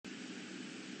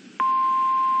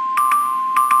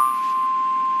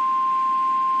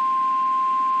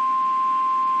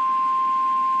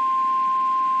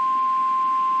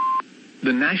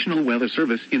The National Weather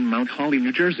Service in Mount Holly,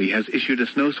 New Jersey has issued a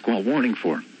snow squall warning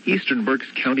for eastern Berks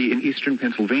County in eastern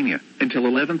Pennsylvania until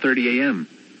 11:30 a.m.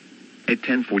 At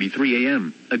 10:43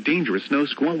 a.m., a dangerous snow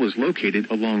squall was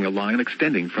located along a line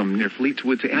extending from near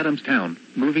Fleetwood to Adamstown,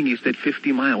 moving east at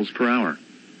 50 miles per hour.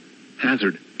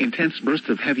 Hazard: intense bursts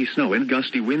of heavy snow and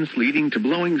gusty winds leading to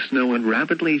blowing snow and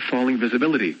rapidly falling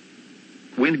visibility.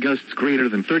 Wind gusts greater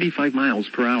than 35 miles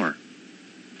per hour.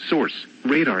 Source: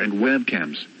 radar and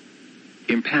webcams.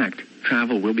 Impact: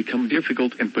 travel will become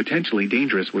difficult and potentially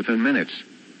dangerous within minutes.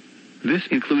 This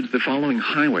includes the following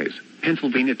highways: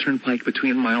 Pennsylvania Turnpike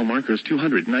between mile markers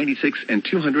 296 and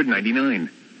 299.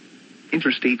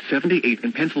 Interstate 78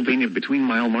 in Pennsylvania between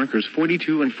mile markers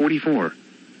 42 and 44.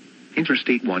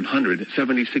 Interstate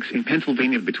 176 in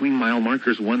Pennsylvania between mile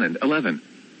markers 1 and 11.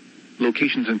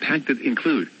 Locations impacted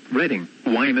include Reading,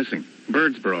 Wyomissing,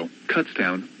 Birdsboro,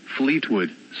 Kutztown,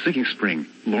 Fleetwood, Sinking Spring,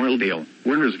 Laureldale,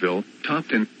 Wernersville,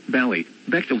 Topton, Valley,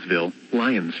 Bechtelsville,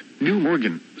 Lyons, New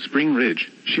Morgan, Spring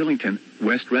Ridge, Shillington,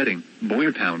 West Reading,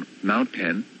 Boyertown, Mount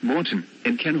Penn, Moulton,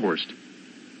 and Kenhorst.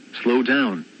 Slow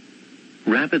down.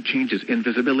 Rapid changes in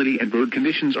visibility and road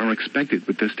conditions are expected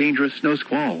with this dangerous snow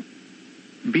squall.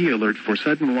 Be alert for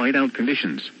sudden whiteout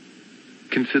conditions.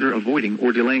 Consider avoiding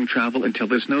or delaying travel until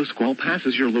the snow squall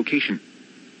passes your location.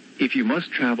 If you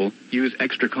must travel, use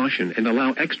extra caution and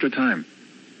allow extra time.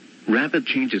 Rapid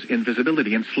changes in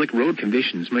visibility and slick road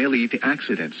conditions may lead to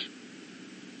accidents.